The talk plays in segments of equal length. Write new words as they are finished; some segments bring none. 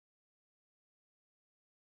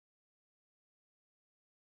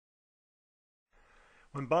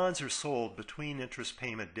When bonds are sold between interest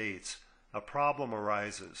payment dates, a problem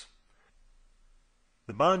arises.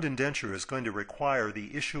 The bond indenture is going to require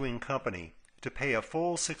the issuing company to pay a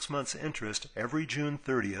full 6 months interest every June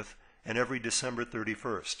 30th and every December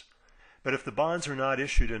 31st. But if the bonds are not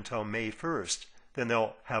issued until May 1st, then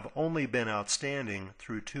they'll have only been outstanding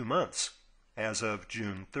through 2 months as of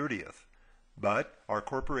June 30th. But our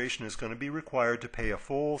corporation is going to be required to pay a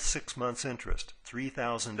full 6 months interest,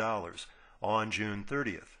 $3,000, on June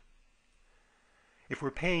 30th. If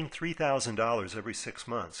we're paying $3,000 every 6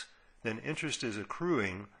 months, then interest is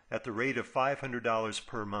accruing at the rate of $500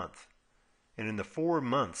 per month. And in the 4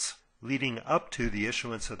 months leading up to the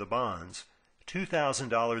issuance of the bonds,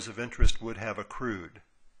 $2,000 of interest would have accrued.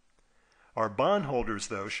 Our bondholders,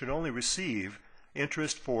 though, should only receive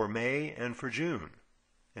interest for May and for June.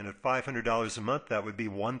 And at $500 a month, that would be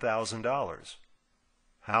 $1,000.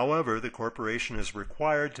 However, the corporation is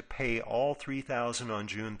required to pay all $3,000 on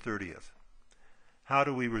June 30th. How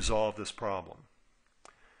do we resolve this problem?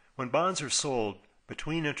 When bonds are sold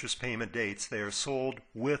between interest payment dates, they are sold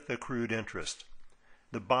with accrued interest.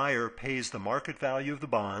 The buyer pays the market value of the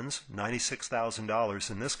bonds,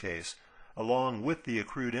 $96,000 in this case, along with the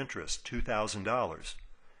accrued interest, $2,000.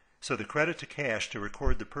 So the credit to cash to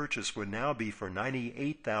record the purchase would now be for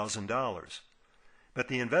 $98,000. But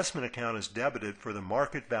the investment account is debited for the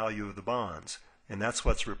market value of the bonds, and that's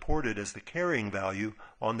what's reported as the carrying value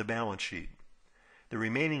on the balance sheet. The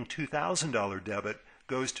remaining $2,000 debit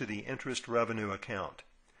goes to the interest revenue account.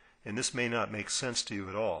 And this may not make sense to you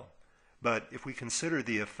at all, but if we consider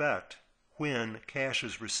the effect when cash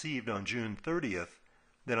is received on June 30th,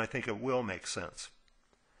 then I think it will make sense.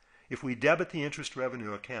 If we debit the interest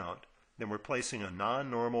revenue account, then we're placing a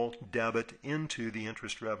non-normal debit into the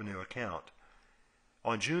interest revenue account.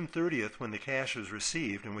 On June 30th, when the cash is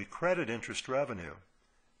received and we credit interest revenue,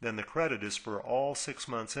 then the credit is for all 6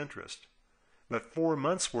 months' interest. But 4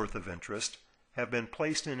 months' worth of interest have been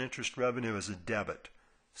placed in interest revenue as a debit.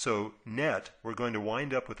 So net, we're going to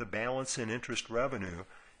wind up with a balance in interest revenue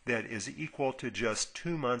that is equal to just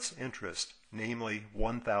 2 months' interest, namely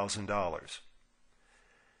 $1,000.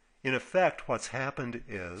 In effect, what's happened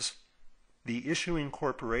is the issuing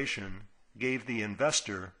corporation gave the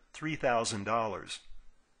investor $3,000,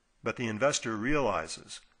 but the investor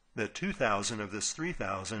realizes that $2,000 of this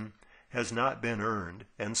 $3,000 has not been earned,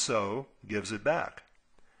 and so gives it back.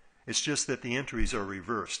 It's just that the entries are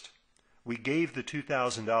reversed. We gave the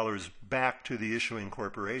 $2,000 back to the issuing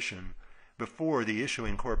corporation before the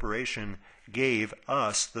issuing corporation gave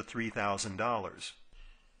us the $3,000.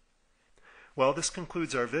 Well, this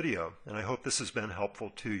concludes our video, and I hope this has been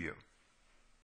helpful to you.